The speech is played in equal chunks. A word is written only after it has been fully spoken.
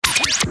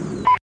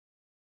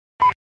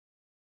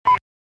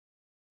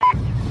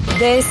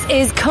This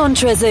is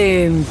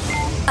ContraZoom,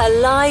 a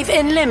Live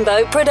in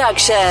Limbo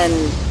production.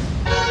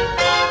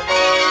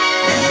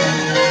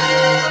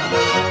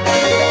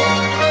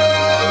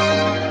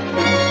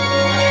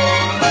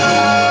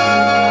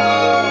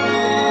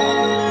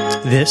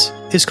 This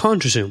is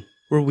ContraZoom,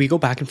 where we go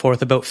back and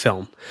forth about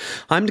film.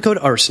 I'm Dakota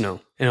Arsenault,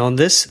 and on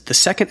this, the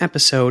second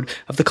episode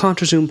of the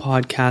ContraZoom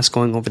podcast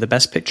going over the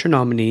Best Picture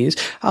nominees,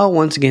 I'll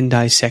once again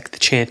dissect the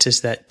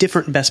chances that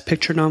different Best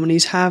Picture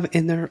nominees have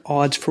in their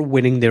odds for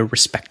winning their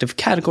respective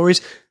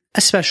categories,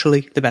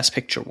 especially the Best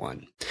Picture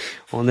one.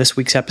 On this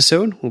week's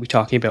episode, we'll be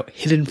talking about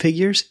Hidden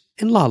Figures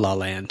and La La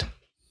Land.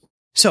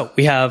 So,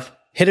 we have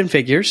Hidden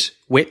Figures,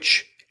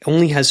 which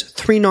only has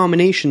 3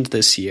 nominations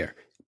this year.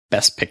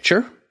 Best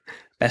Picture,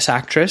 Best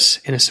Actress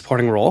in a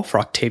Supporting Role for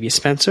Octavia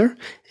Spencer,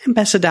 and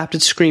Best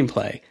Adapted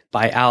Screenplay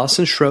by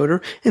Alison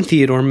Schroeder and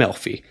Theodore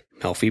Melfi,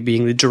 Melfi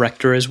being the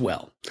director as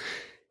well.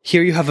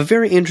 Here you have a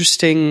very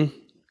interesting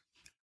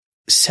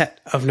set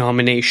of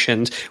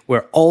nominations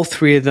where all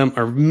 3 of them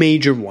are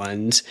major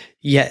ones,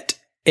 yet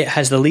it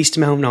has the least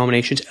amount of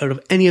nominations out of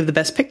any of the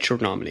Best Picture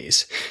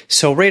nominees.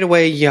 So right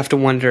away you have to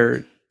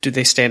wonder, do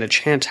they stand a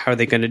chance? How are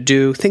they going to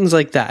do? Things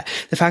like that.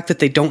 The fact that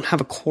they don't have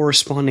a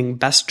corresponding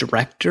Best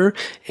Director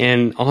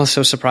and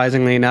also,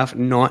 surprisingly enough,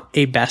 not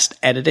a Best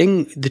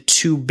Editing, the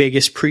 2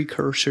 biggest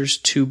precursors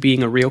to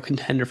being a real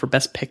contender for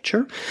Best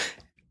Picture,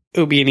 it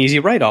would be an easy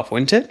write-off,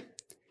 wouldn't it?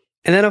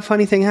 And then a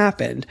funny thing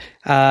happened.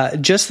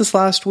 Just this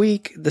last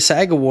week, the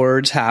SAG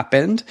Awards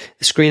happened,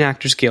 the Screen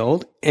Actors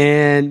Guild,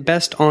 and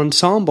Best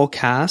Ensemble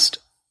Cast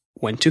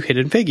went to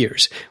Hidden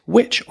Figures,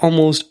 which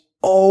almost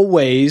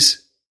always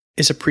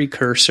is a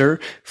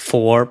precursor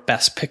for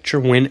Best Picture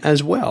win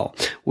as well,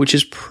 which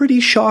is pretty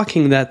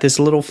shocking that this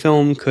little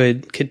film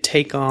could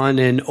take on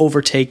and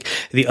overtake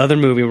the other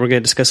movie we're going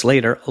to discuss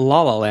later,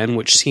 La La Land,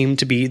 which seemed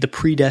to be the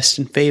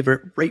predestined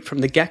favorite right from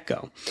the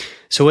get-go.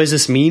 So what does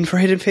this mean for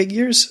Hidden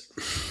Figures?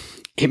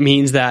 It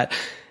means that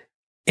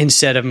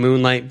instead of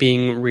Moonlight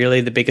being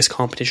really the biggest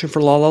competition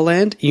for La La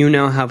Land, you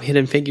now have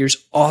Hidden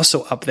Figures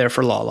also up there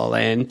for La La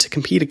Land to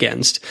compete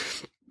against.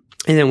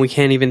 And then we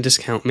can't even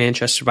discount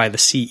Manchester by the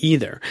Sea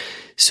either.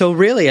 So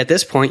really at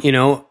this point,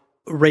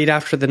 right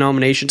after the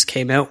nominations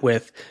came out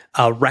with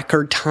a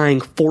record-tying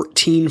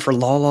 14 for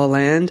La La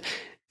Land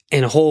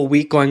and a whole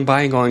week going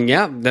by and going,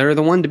 yeah, they're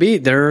the one to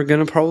beat. They're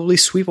going to probably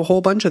sweep a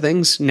whole bunch of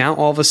things. Now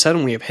all of a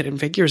sudden we have Hidden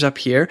Figures up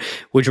here,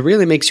 which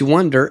really makes you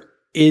wonder,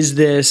 is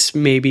this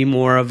maybe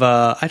more of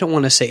a, I don't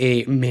want to say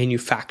a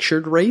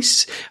manufactured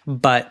race,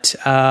 but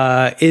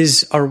are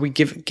we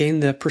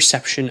gaining the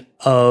perception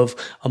of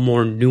a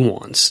more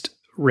nuanced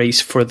race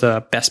for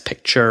the Best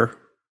Picture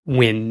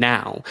win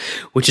now,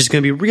 which is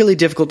going to be really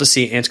difficult to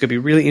see, and it's going to be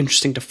really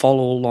interesting to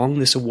follow along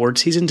this award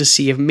season to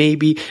see if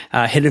maybe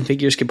Hidden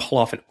Figures can pull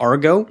off an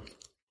Argo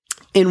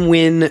and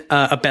win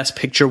a Best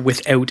Picture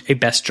without a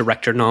Best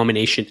Director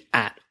nomination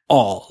at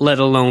all, let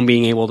alone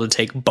being able to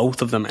take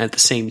both of them at the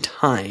same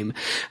time.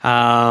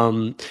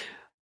 In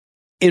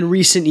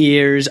recent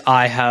years,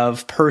 I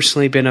have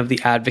personally been of the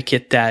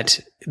advocate that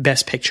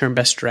Best Picture and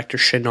Best Director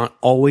should not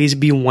always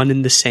be one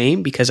and the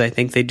same, because I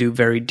think they do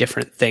very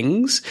different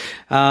things.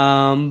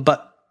 It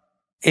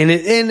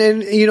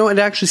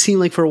actually seemed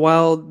like for a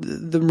while,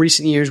 the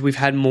recent years, we've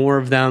had more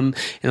of them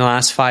in the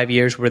last 5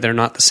 years where they're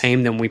not the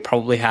same than we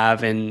probably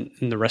have in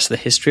the rest of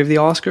the history of the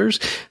Oscars,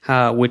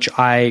 which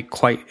I'm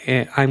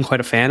quite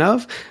a fan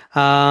of.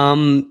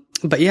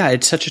 But yeah,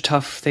 it's such a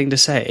tough thing to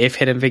say. If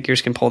Hidden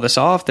Figures can pull this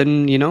off,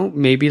 then,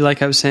 maybe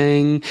like I was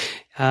saying,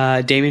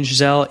 Damien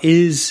Chazelle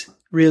is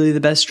really the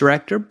best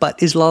director,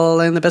 but is La La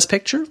Land the best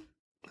picture?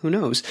 Who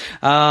knows?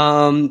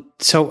 I'm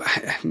talking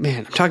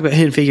about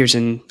Hidden Figures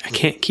and I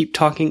can't keep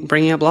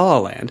bringing up La La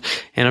Land,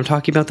 and I'm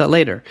talking about that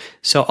later.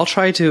 So I'll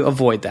try to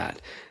avoid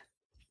that.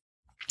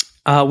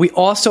 We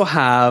also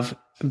have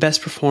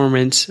Best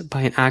Performance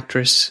by an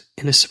Actress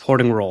in a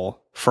Supporting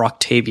Role for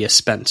Octavia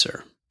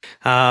Spencer.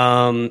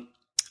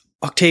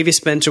 Octavia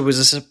Spencer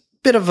was a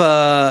bit of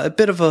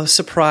a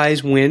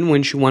surprise win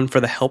when she won for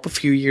The Help a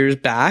few years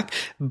back,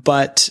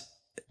 but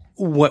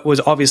what was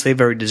obviously a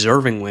very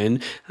deserving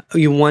win.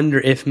 You wonder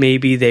if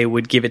maybe they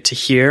would give it to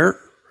here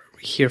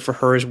for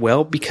her as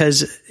well,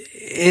 because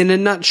in a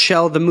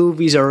nutshell, the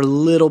movies are a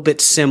little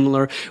bit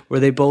similar, where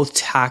they both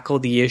tackle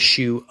the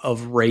issue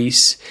of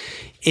race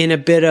in a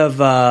bit of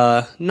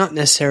a, not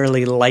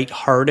necessarily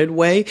lighthearted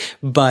way,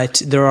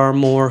 but there are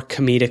more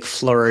comedic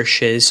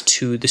flourishes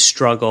to the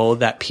struggle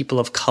that people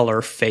of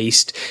color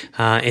faced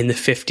in the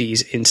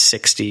 50s and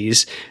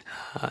 60s.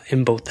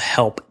 In both The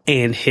Help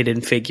and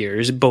Hidden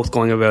Figures, both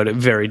going about it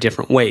very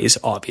different ways,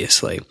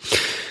 obviously.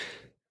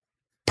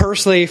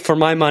 Personally, for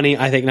my money,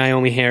 I think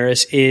Naomi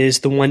Harris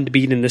is the one to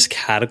beat in this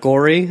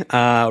category,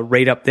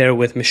 right up there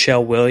with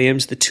Michelle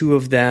Williams. The two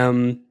of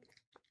them,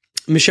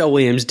 Michelle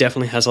Williams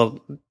definitely has a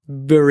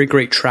very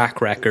great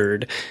track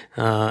record,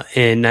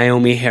 and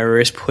Naomi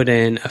Harris put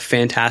in a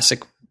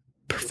fantastic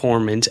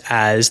performance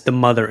as the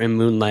mother in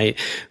Moonlight,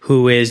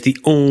 who is the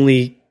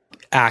only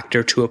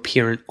actor to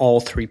appear in all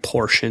three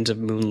portions of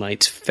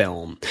Moonlight's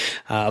film.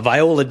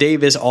 Viola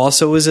Davis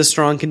also is a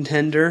strong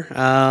contender.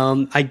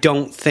 I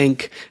don't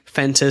think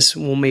Fences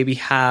will maybe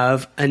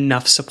have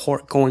enough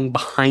support going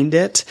behind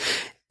it.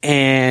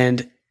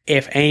 And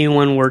if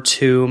anyone were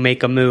to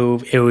make a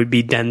move, it would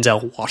be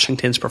Denzel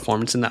Washington's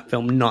performance in that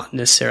film, not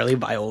necessarily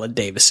Viola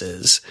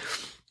Davis's.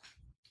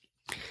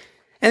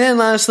 And then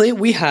lastly,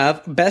 we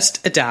have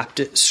Best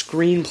Adapted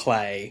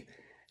Screenplay.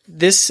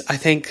 This, I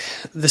think,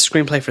 the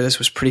screenplay for this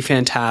was pretty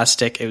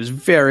fantastic. It was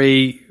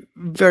very,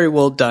 very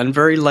well done,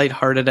 very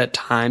lighthearted at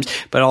times,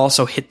 but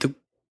also hit the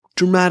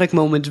dramatic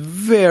moments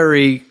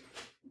very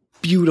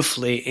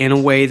beautifully in a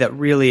way that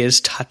really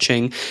is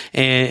touching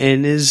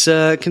and is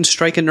can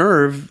strike a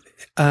nerve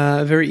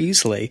very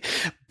easily.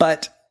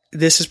 But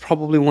this is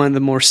probably one of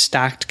the more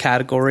stacked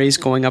categories,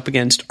 going up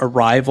against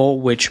Arrival,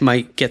 which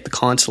might get the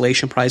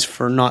consolation prize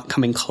for not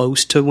coming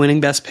close to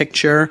winning Best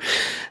Picture.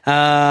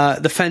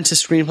 The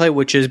Fences screenplay,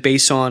 which is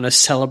based on a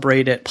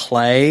celebrated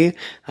play.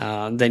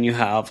 Then you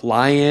have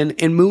Lion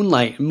and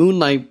Moonlight.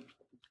 Moonlight,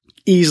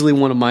 easily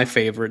one of my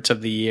favorites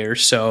of the year,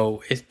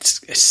 so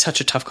it's such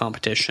a tough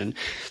competition.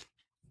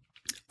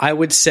 I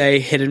would say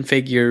Hidden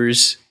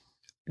Figures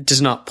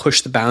does not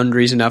push the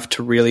boundaries enough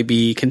to really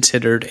be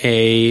considered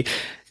a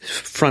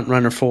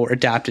frontrunner for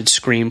adapted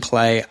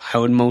screenplay. I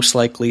would most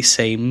likely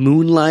say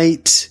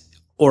Moonlight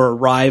or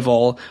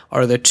Arrival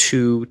are the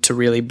two to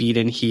really beat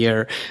in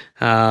here,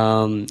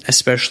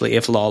 especially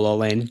if La La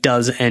Land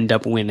does end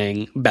up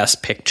winning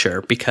Best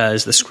Picture,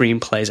 because the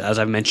screenplays, as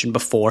I've mentioned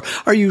before,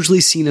 are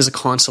usually seen as a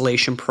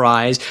consolation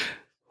prize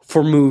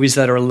for movies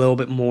that are a little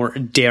bit more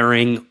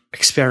daring,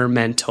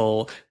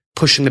 experimental,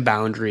 pushing the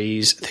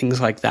boundaries,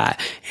 things like that.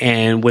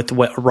 And with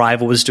what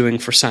Arrival was doing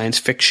for science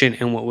fiction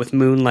and what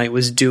Moonlight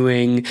was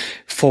doing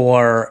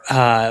for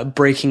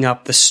breaking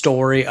up the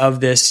story of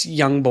this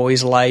young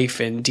boy's life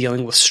and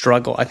dealing with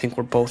struggle, I think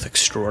were both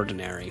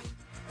extraordinary.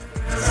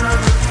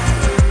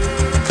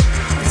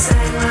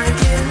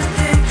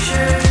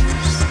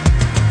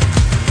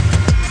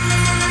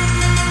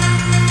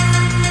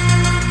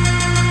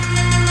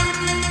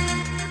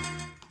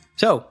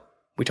 So,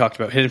 we talked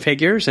about Hidden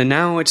Figures, and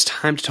now it's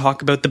time to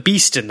talk about The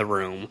Beast in the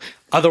Room,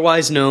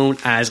 otherwise known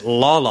as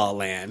La La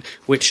Land,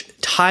 which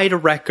tied a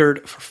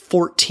record for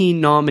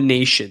 14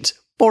 nominations.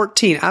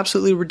 14,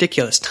 absolutely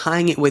ridiculous,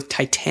 tying it with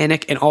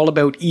Titanic and All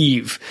About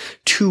Eve,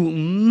 two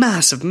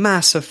massive,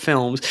 massive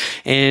films.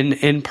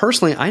 And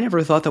personally, I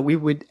never thought that we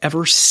would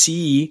ever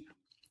see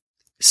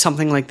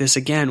something like this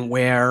again,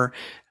 where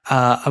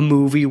a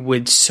movie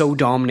would so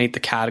dominate the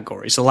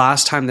categories. The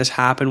last time this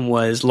happened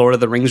was Lord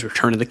of the Rings: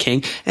 Return of the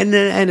King, and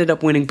it ended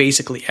up winning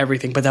basically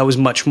everything, but that was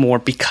much more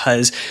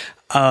because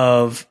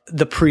of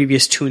the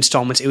previous two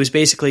installments. It was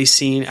basically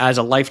seen as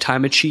a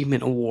Lifetime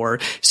Achievement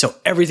Award, so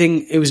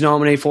everything it was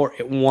nominated for,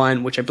 it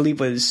won, which I believe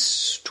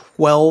was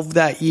 12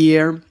 that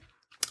year.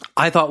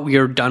 I thought we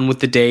were done with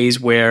the days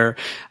where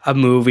a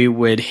movie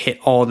would hit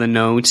all the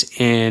notes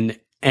and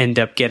end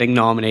up getting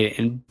nominated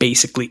in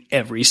basically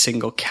every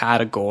single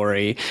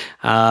category.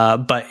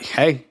 But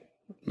hey,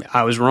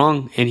 I was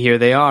wrong, and here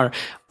they are.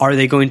 Are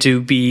they going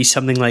to be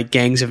something like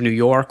Gangs of New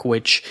York,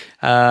 which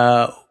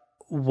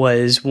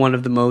was one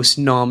of the most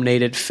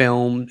nominated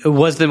film? It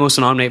was the most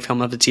nominated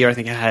film of its year. I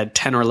think it had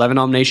 10 or 11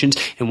 nominations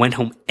and went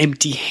home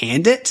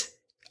empty-handed.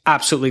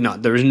 Absolutely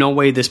not. There is no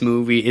way this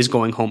movie is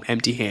going home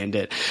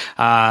empty-handed.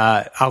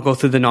 I'll go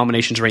through the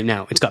nominations right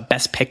now. It's got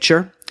Best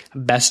Picture,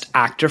 Best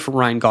Actor for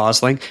Ryan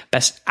Gosling,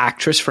 Best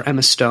Actress for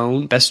Emma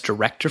Stone, Best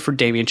Director for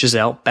Damien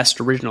Chazelle,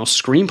 Best Original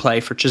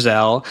Screenplay for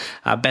Chazelle,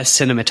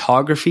 Best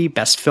Cinematography,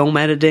 Best Film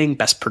Editing,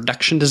 Best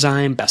Production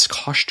Design, Best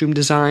Costume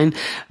Design,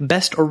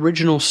 Best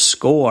Original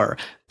Score,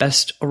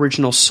 Best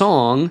Original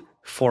Song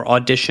for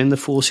Audition, The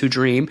Fools Who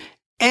Dream,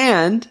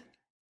 and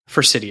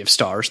for City of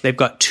Stars. They've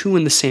got two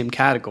in the same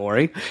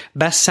category,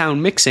 Best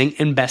Sound Mixing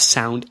and Best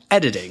Sound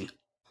Editing.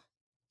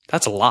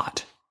 That's a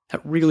lot.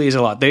 That really is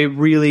a lot. They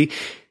really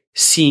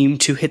seem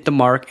to hit the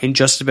mark in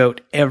just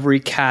about every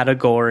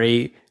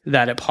category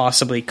that it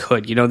possibly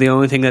could. You know, the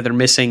only thing that they're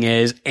missing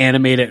is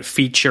animated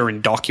feature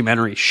and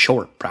documentary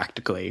short,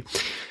 practically.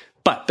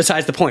 But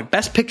besides the point,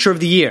 Best Picture of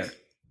the Year,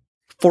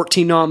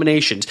 14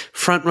 nominations.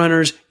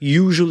 Frontrunners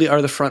usually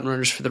are the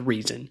frontrunners for the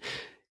reason.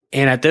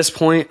 And at this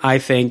point, I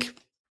think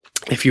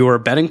if you were a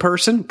betting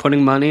person,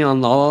 putting money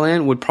on La La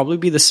Land would probably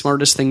be the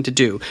smartest thing to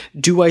do.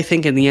 Do I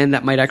think in the end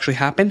that might actually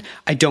happen?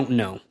 I don't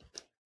know.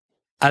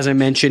 As I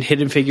mentioned,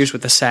 Hidden Figures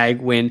with the SAG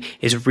win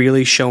is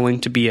really showing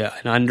to be an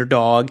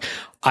underdog.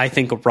 I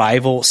think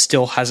Arrival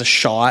still has a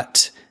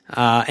shot.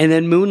 And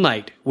then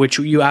Moonlight, which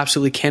you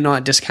absolutely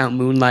cannot discount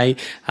Moonlight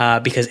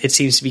because it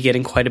seems to be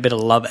getting quite a bit of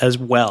love as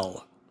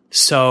well.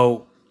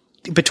 So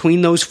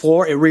between those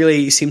four, it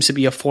really seems to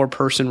be a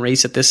four-person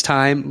race at this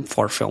time.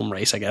 Four-film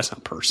race, I guess,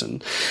 not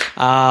person.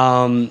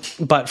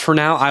 But for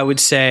now, I would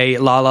say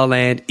La La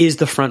Land is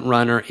the front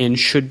runner and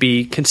should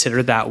be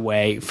considered that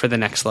way for the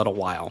next little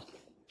while.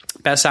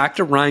 Best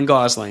Actor, Ryan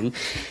Gosling.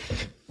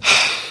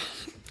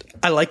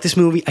 I like this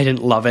movie. I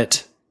didn't love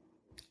it.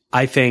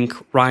 I think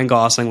Ryan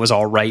Gosling was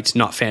all right,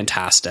 not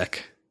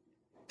fantastic.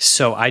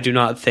 So I do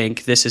not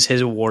think this is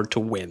his award to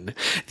win.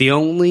 The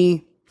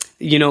only,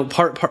 I'll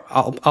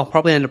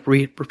probably end up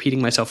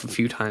repeating myself a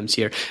few times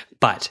here,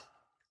 but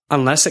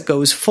unless it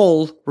goes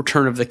full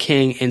Return of the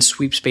King and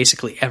sweeps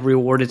basically every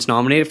award it's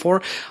nominated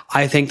for,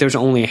 I think there's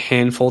only a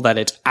handful that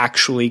it's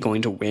actually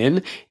going to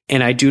win.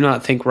 And I do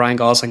not think Ryan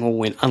Gosling will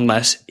win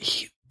unless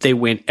they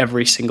win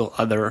every single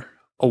other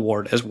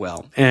award as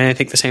well. And I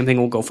think the same thing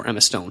will go for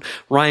Emma Stone.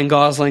 Ryan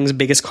Gosling's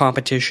biggest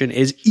competition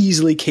is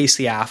easily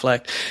Casey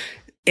Affleck.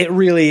 It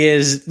really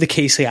is the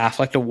Casey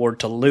Affleck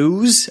award to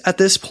lose at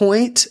this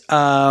point,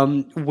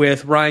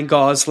 with Ryan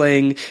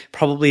Gosling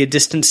probably a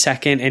distant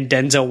second and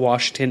Denzel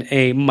Washington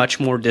a much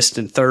more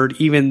distant third,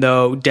 even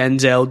though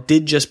Denzel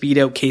did just beat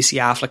out Casey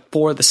Affleck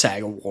for the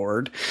SAG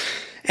award.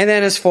 And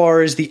then as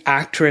far as the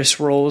actress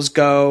roles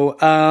go,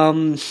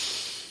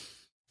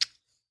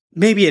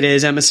 maybe it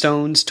is Emma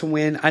Stone's to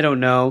win. I don't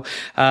know.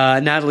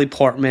 Natalie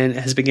Portman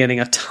has been getting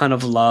a ton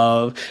of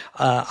love.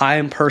 I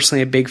am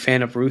personally a big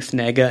fan of Ruth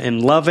Negga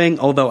in Loving,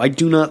 although I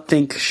do not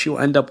think she'll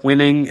end up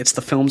winning. It's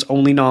the film's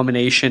only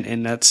nomination,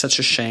 and that's such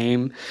a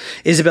shame.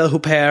 Isabelle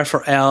Huppert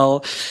for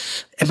Elle.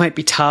 It might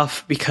be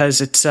tough because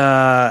it's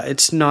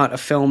not a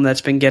film that's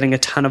been getting a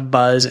ton of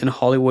buzz in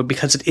Hollywood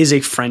because it is a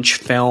French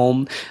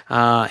film.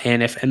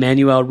 And if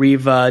Emmanuelle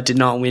Riva did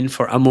not win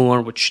for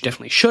Amour, which she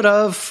definitely should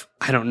have,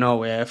 I don't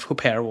know if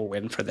Huppert will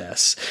win for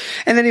this.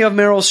 And then you have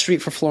Meryl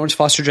Streep for Florence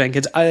Foster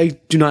Jenkins. I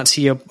do not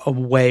see a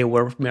way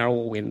where Meryl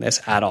will win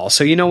this at all.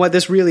 So you know what?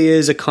 This really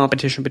is a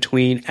competition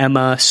between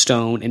Emma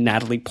Stone and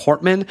Natalie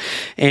Portman.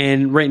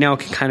 And right now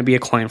it can kind of be a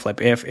coin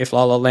flip. If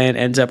La La Land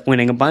ends up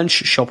winning a bunch,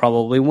 she'll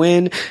probably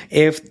win.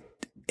 If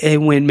they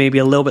win maybe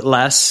a little bit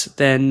less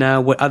than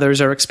what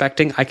others are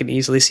expecting, I can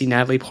easily see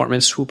Natalie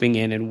Portman swooping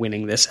in and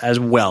winning this as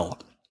well.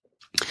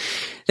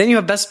 Then you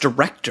have Best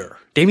Director,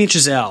 Damien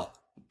Chazelle.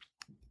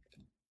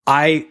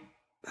 I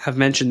have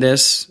mentioned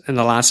this in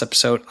the last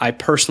episode. I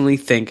personally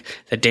think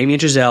that Damien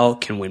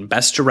Chazelle can win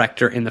Best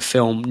Director in the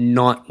film,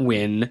 not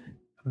win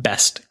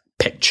Best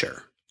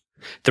Picture.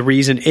 The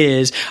reason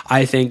is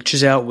I think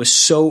Chazelle was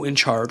so in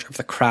charge of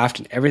the craft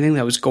and everything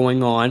that was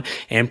going on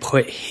and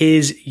put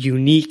his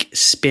unique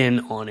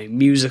spin on a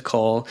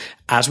musical,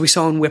 as we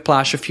saw in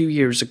Whiplash a few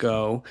years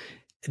ago,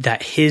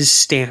 that his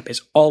stamp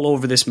is all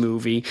over this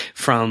movie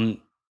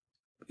from,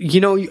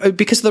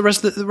 because of the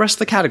rest of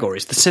the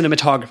categories, the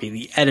cinematography,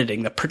 the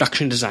editing, the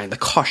production design, the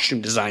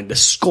costume design, the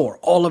score,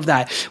 all of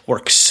that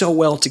works so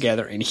well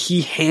together. And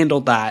he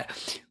handled that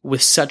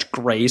with such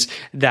grace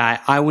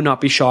that I would not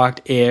be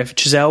shocked if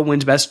Chazelle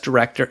wins Best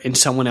Director and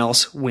someone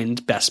else wins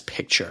Best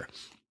Picture.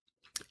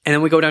 And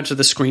then we go down to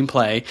the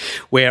screenplay,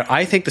 where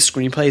I think the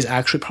screenplay is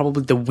actually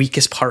probably the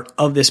weakest part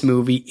of this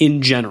movie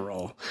in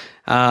general.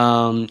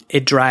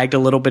 It dragged a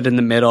little bit in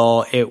the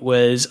middle. It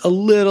was a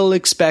little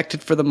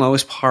expected for the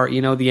most part.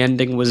 The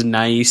ending was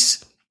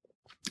nice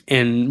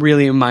and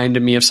really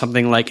reminded me of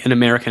something like An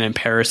American in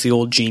Paris, the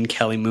old Gene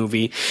Kelly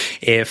movie.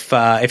 If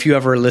you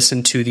ever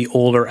listened to the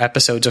older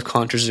episodes of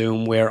Contra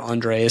Zoom where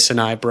Andreas and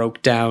I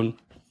broke down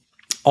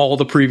all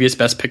the previous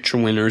Best Picture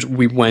winners,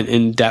 we went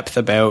in depth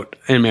about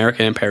An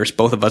American in Paris,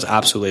 both of us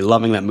absolutely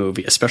loving that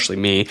movie, especially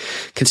me,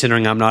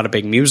 considering I'm not a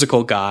big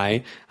musical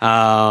guy.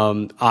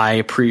 I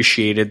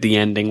appreciated the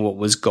ending, what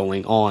was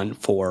going on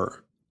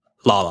for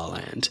La La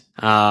Land.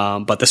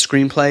 But the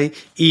screenplay,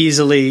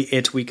 easily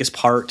its weakest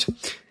part.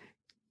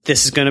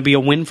 This is going to be a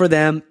win for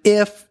them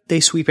if they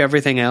sweep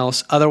everything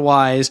else.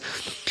 Otherwise,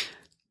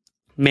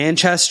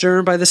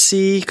 Manchester by the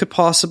Sea could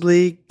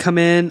possibly come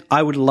in.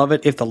 I would love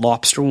it if The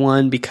Lobster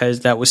won,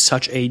 because that was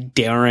such a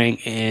daring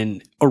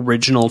and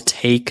original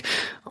take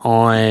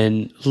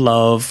on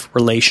love,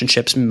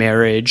 relationships,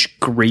 marriage,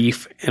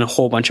 grief, and a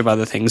whole bunch of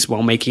other things,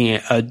 while making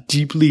it a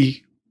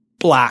deeply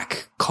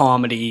black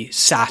comedy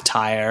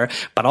satire,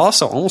 but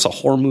also almost a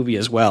horror movie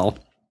as well.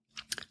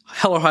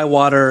 Hell or High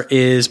Water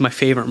is my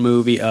favorite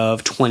movie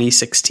of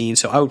 2016,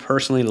 so I would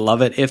personally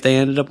love it if they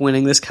ended up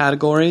winning this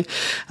category.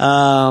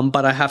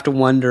 But I have to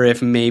wonder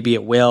if maybe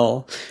it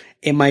will.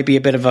 It might be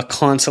a bit of a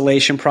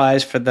consolation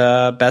prize for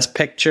the Best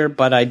Picture,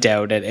 but I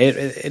doubt it.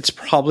 It's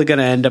probably going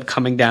to end up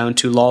coming down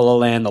to La La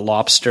Land, The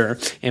Lobster,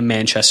 and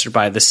Manchester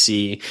by the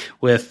Sea,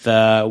 with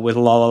La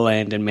La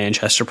Land and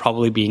Manchester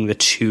probably being the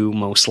two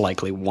most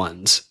likely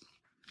ones.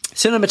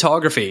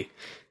 Cinematography.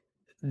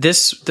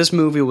 This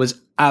movie was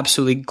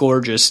absolutely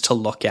gorgeous to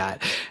look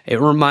at. It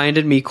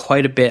reminded me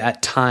quite a bit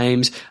at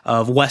times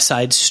of West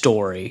Side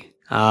Story.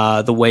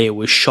 The way it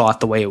was shot,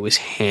 the way it was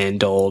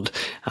handled,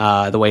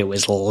 the way it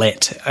was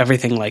lit,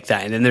 everything like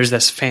that. And then there's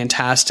this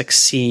fantastic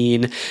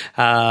scene,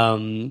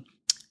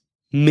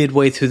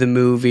 midway through the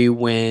movie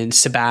when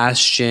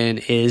Sebastian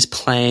is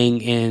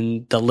playing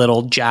in the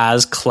little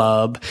jazz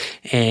club,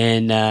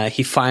 and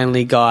he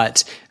finally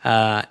got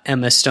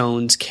Emma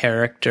Stone's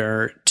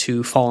character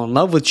to fall in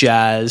love with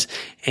jazz.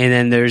 And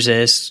then there's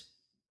this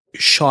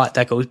shot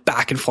that goes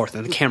back and forth,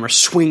 and the camera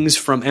swings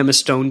from Emma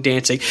Stone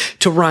dancing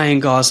to Ryan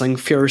Gosling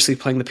furiously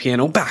playing the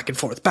piano, back and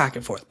forth, back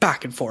and forth,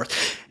 back and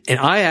forth. And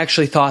I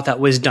actually thought that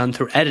was done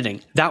through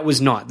editing. That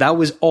was not. That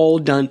was all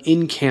done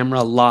in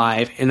camera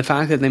live. And the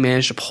fact that they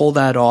managed to pull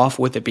that off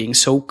with it being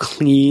so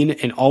clean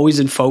and always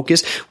in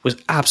focus was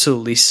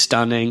absolutely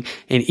stunning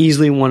and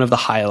easily one of the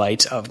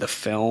highlights of the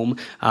film.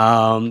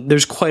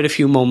 There's quite a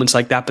few moments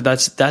like that, but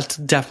that's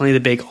definitely the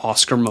big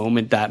Oscar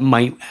moment that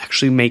might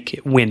actually make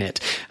it win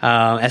it.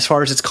 As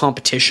far as its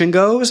competition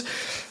goes,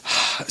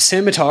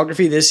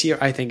 cinematography this year,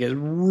 I think, is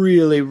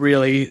really,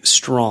 really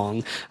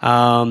strong.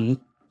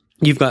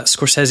 You've got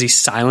Scorsese's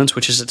Silence,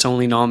 which is its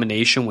only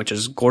nomination, which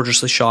is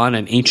gorgeously shot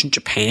in ancient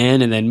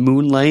Japan, and then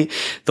Moonlight,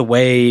 the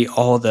way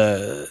all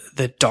the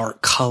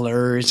dark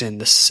colors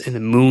and the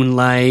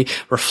moonlight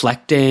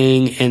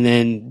reflecting, and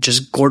then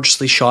just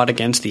gorgeously shot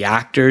against the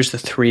actors, the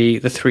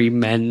three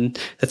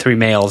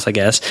males, I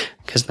guess,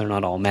 because they're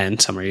not all men,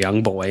 some are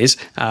young boys,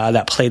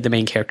 that played the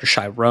main character,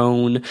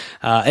 Chiron,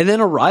 and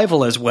then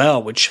Arrival as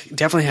well, which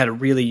definitely had a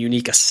really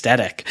unique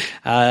aesthetic.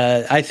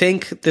 I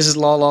think this is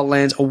La La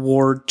Land's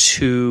award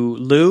to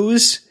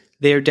lose.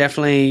 They're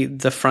definitely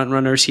the front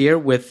runners here,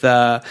 with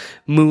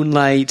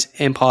Moonlight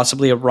and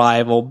possibly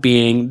Arrival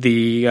being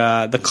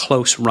the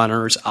close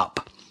runners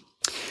up.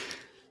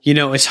 You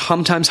know, it's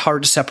sometimes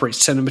hard to separate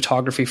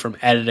cinematography from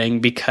editing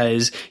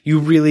because you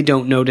really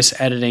don't notice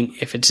editing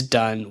if it's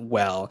done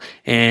well.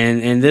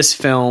 And this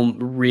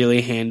film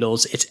really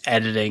handles its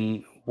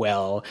editing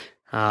well.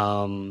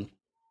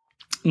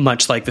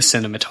 Much like the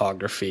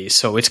cinematography.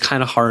 So it's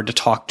kind of hard to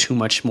talk too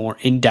much more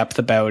in depth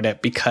about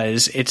it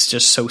because it's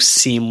just so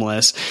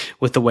seamless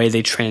with the way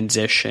they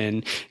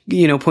transition,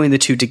 you know, putting the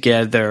two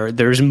together.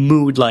 There's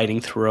mood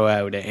lighting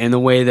throughout it, and the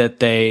way that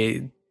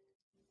they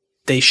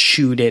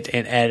shoot it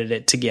and edit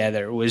it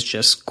together was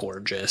just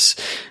gorgeous.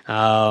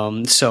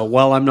 So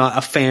while I'm not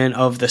a fan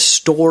of the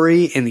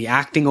story and the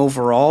acting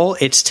overall,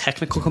 its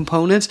technical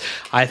components,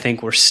 I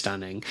think were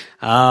stunning.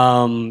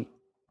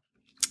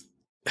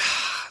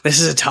 This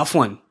is a tough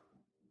one.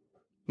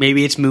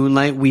 Maybe it's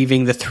Moonlight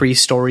weaving the three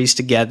stories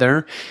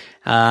together,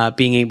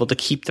 being able to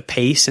keep the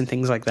pace and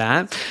things like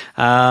that.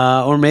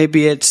 Or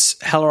maybe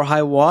it's Hell or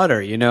High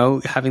Water, you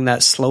know, having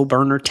that slow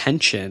burner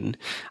tension.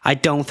 I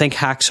don't think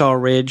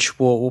Hacksaw Ridge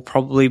will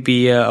probably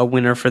be a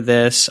winner for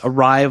this.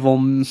 Arrival,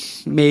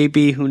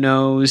 maybe, who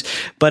knows?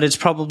 But it's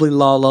probably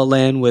La La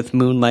Land, with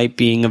Moonlight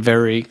being a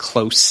very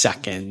close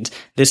second.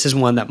 This is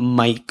one that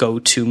might go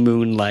to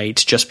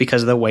Moonlight just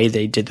because of the way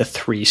they did the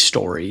three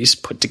stories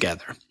put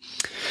together.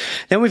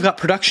 Then we've got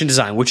production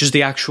design, which is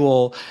the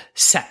actual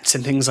sets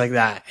and things like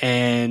that.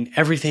 And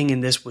everything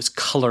in this was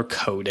color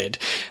coded.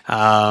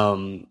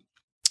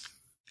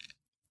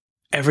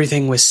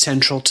 Everything was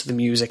central to the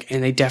music,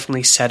 and they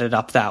definitely set it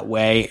up that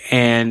way.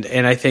 And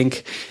I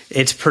think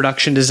its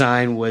production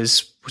design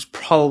was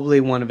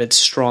probably one of its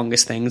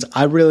strongest things.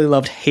 I really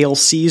loved Hail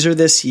Caesar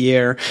this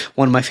year,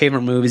 one of my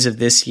favorite movies of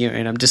this year,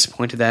 and I'm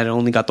disappointed that it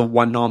only got the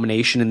one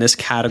nomination in this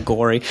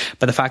category.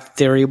 But the fact that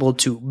they're able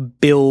to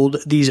build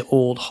these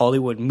old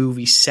Hollywood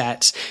movie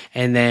sets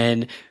and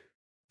then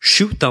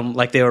shoot them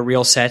like they were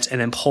real sets and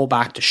then pull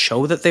back to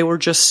show that they were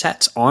just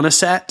sets on a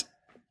set,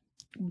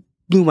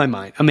 blew my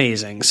mind.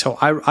 Amazing. So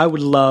I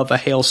would love a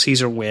Hail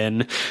Caesar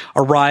win.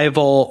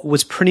 Arrival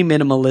was pretty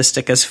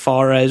minimalistic as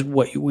far as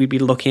what we'd be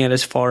looking at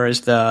as far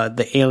as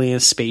the alien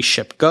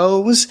spaceship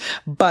goes,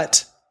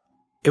 but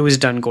it was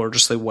done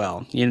gorgeously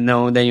well. You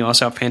know, then you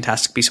also have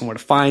Fantastic Beasts and Where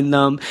to Find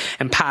Them,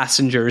 and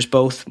Passengers,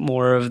 both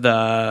more of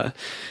the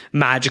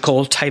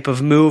magical type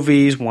of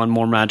movies, one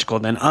more magical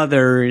than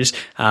others,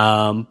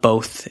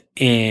 both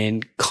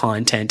in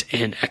content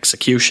and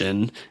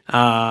execution.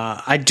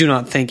 I do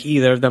not think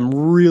either of them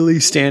really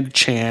stand a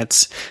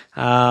chance.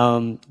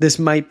 This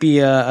might be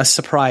a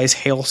surprise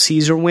Hail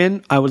Caesar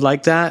win. I would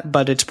like that,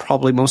 but it's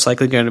probably most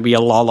likely going to be a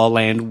La La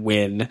Land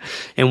win,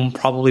 and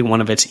probably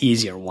one of its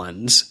easier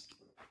ones.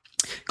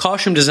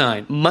 Costume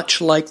design,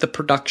 much like the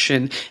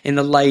production and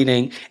the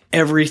lighting,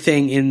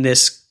 everything in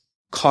this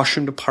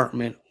costume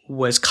department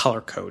was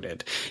color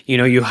coded. You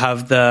know, you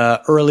have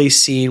the early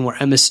scene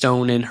where Emma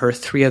Stone and her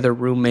three other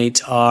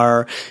roommates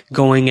are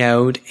going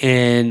out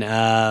and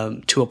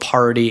to a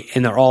party,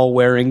 and they're all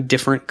wearing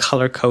different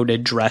color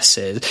coded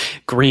dresses,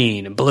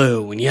 green and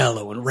blue and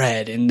yellow and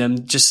red, and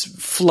them just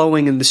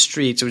flowing in the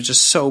streets. It was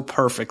just so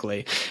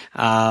perfectly.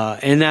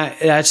 And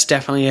that's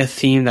definitely a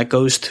theme that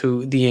goes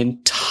through the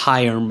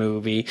entire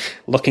movie,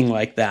 looking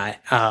like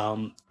that.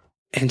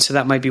 And so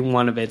that might be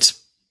one of its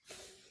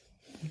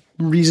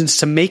reasons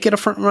to make it a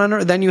front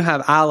runner. Then you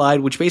have Allied,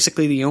 which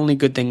basically the only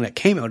good thing that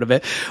came out of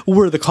it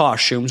were the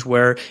costumes,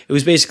 where it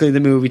was basically the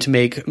movie to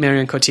make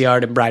Marion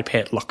Cotillard and Brad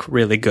Pitt look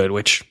really good,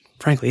 which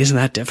frankly isn't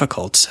that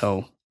difficult.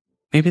 So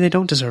maybe they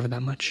don't deserve it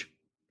that much.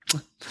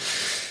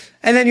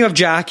 And then you have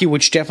Jackie,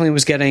 which definitely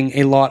was getting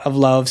a lot of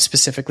love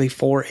specifically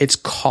for its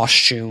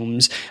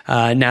costumes.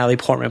 Natalie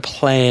Portman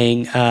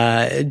playing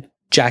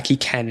Jackie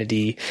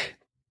Kennedy.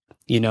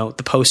 You know,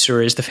 the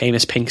poster is the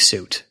famous pink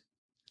suit.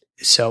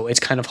 So it's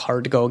kind of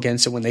hard to go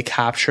against it when they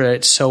capture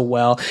it so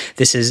well.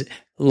 This is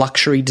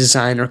luxury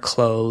designer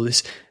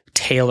clothes,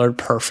 tailored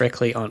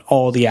perfectly on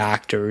all the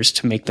actors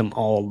to make them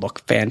all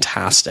look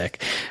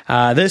fantastic.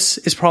 This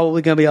is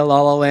probably going to be a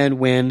La La Land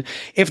win.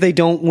 If they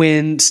don't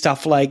win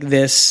stuff like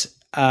this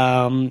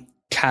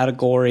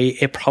category,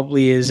 it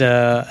probably is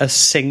a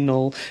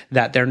signal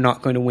that they're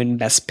not going to win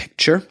Best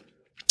Picture.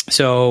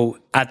 So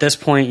at this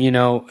point,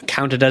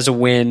 count it as a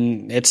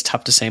win. It's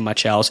tough to say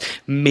much else.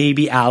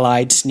 Maybe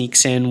Allied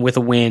sneaks in with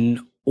a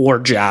win, or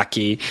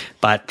Jackie,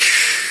 but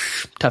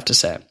tough to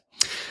say.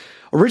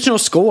 Original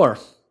score.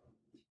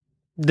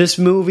 This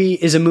movie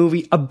is a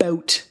movie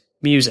about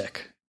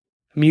music.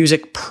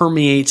 Music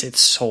permeates its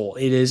soul.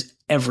 It is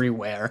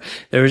everywhere.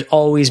 There's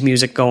always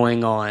music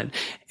going on.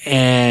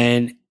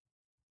 And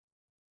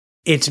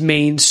its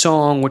main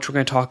song, which we're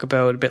going to talk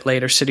about a bit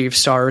later, City of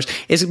Stars,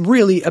 is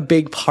really a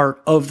big part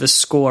of the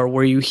score,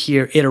 where you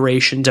hear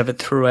iterations of it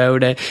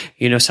throughout it.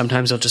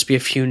 Sometimes it'll just be a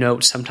few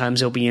notes.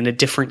 Sometimes it'll be in a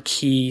different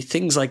key,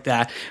 things like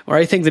that, where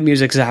I think the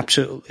music is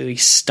absolutely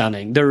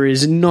stunning. There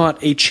is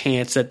not a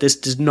chance that this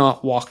does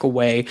not walk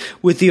away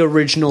with the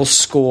original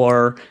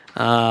score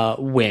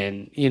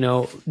win.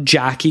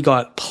 Jackie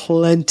got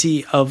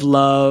plenty of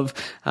love.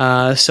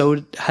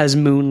 So has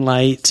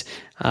Moonlight.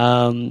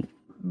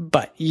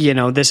 But,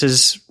 this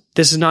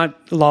is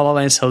not La La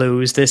Land to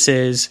lose. This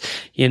is,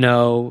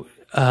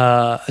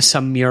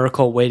 some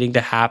miracle waiting to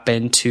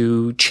happen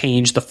to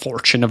change the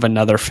fortune of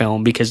another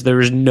film, because there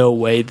is no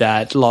way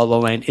that La La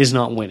Land is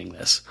not winning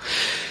this.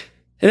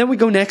 And then we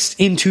go next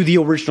into the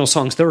original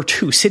songs. There are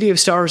two, City of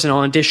Stars and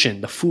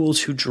Audition, The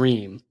Fools Who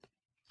Dream.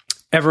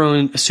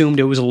 Everyone assumed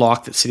it was a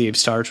lock that City of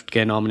Stars would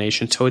get a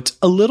nomination, so it's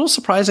a little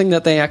surprising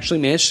that they actually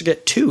managed to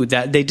get two,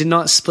 that they did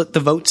not split the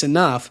votes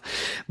enough.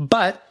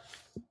 But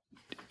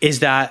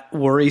is that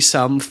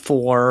worrisome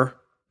for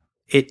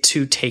it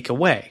to take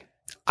away?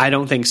 I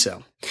don't think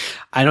so.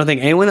 I don't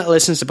think anyone that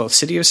listens to both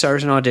City of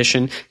Stars and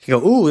Audition can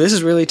go, ooh, this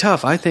is really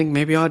tough. I think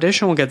maybe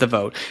Audition will get the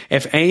vote.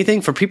 If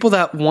anything, for people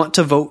that want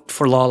to vote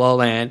for La La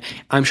Land,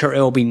 I'm sure it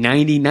will be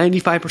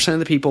 95% of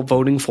the people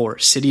voting for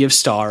City of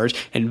Stars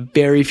and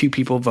very few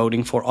people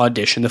voting for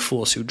Audition, The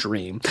Fools Who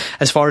Dream.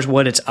 As far as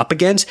what it's up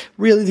against,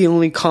 really the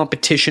only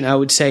competition I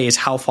would say is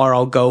How Far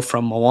I'll Go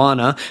from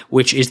Moana,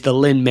 which is the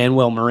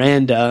Lin-Manuel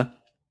Miranda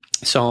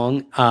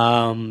song,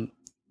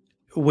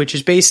 which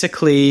is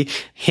basically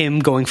him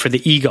going for the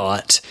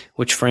EGOT,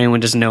 which for anyone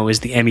who doesn't know is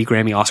the Emmy,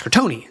 Grammy, Oscar,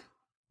 Tony.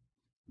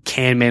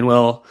 Can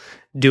Manuel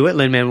do it?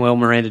 Lin-Manuel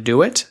Miranda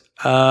do it?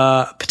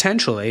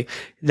 Potentially.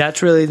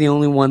 That's really the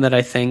only one that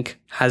I think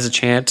has a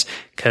chance,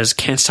 because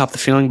Can't Stop the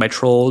Feeling by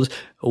Trolls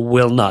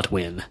will not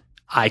win.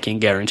 I can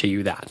guarantee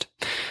you that.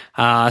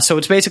 So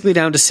it's basically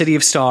down to City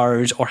of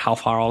Stars or How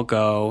Far I'll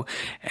Go.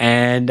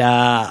 And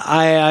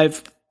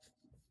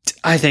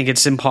I think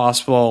it's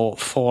impossible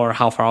for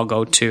How Far I'll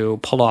Go to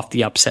pull off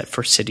the upset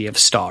for City of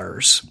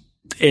Stars.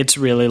 It's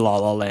really La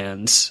La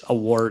Land's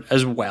award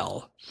as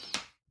well.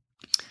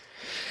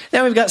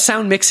 Then we've got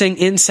sound mixing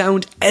and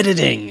sound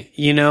editing.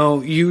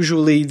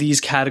 Usually these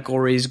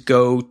categories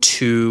go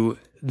to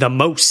the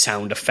most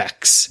sound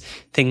effects,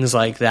 things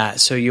like that.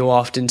 So you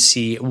often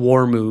see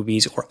war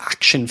movies or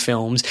action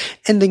films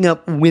ending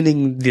up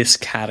winning this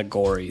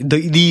category,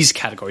 these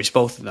categories,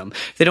 both of them.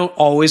 They don't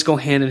always go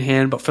hand in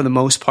hand, but for the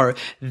most part,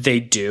 they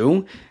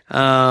do.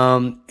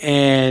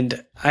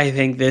 And I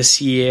think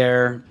this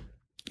year,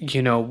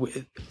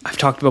 I've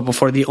talked about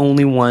before, the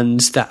only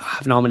ones that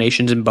have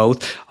nominations in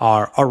both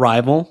are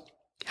Arrival,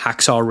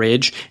 Hacksaw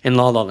Ridge, and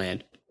La La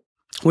Land,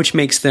 which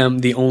makes them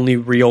the only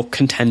real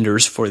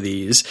contenders for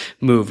these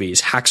movies.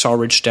 Hacksaw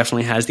Ridge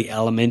definitely has the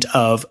element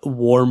of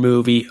war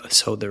movie,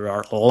 so there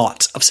are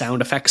lots of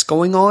sound effects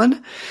going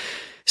on.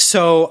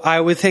 So I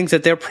would think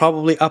that they're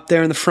probably up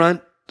there in the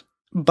front,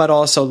 but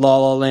also La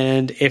La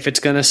Land, if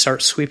it's going to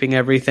start sweeping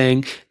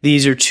everything,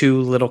 these are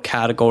two little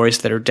categories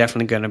that are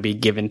definitely going to be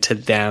given to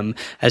them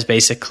as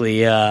basically,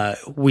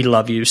 we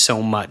love you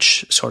so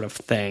much sort of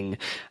thing.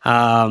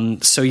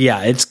 So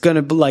yeah, it's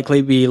going to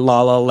likely be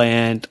La La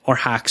Land or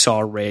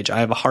Hacksaw Ridge. I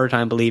have a hard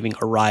time believing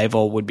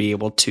Arrival would be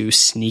able to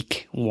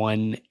sneak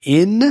one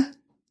in,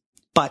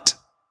 but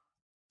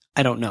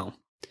I don't know.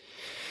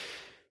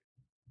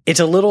 It's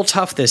a little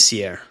tough this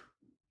year,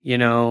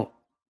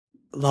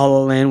 La La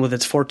Land with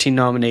its 14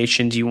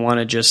 nominations, you want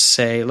to just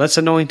say, let's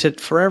anoint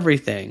it for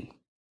everything.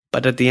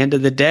 But at the end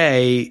of the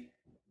day,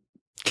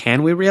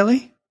 can we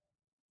really?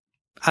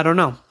 I don't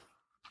know.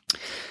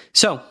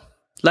 So,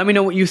 let me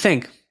know what you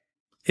think.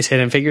 Is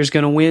Hidden Figures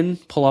going to win,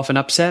 pull off an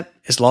upset?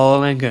 Is La La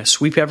Land going to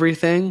sweep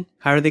everything?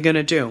 How are they going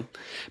to do?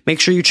 Make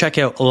sure you check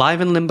out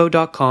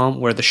liveinlimbo.com,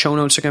 where the show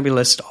notes are going to be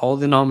listed. All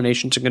the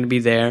nominations are going to be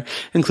there,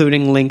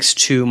 including links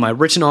to my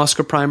written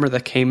Oscar primer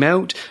that came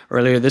out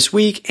earlier this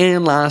week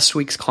and last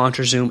week's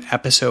ContraZoom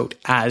episode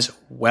as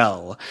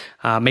well.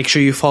 Make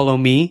sure you follow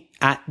me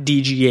at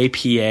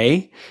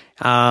DGAPA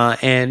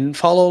and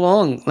follow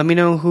along. Let me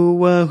know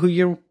who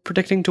you're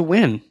predicting to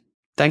win.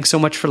 Thanks so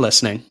much for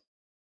listening.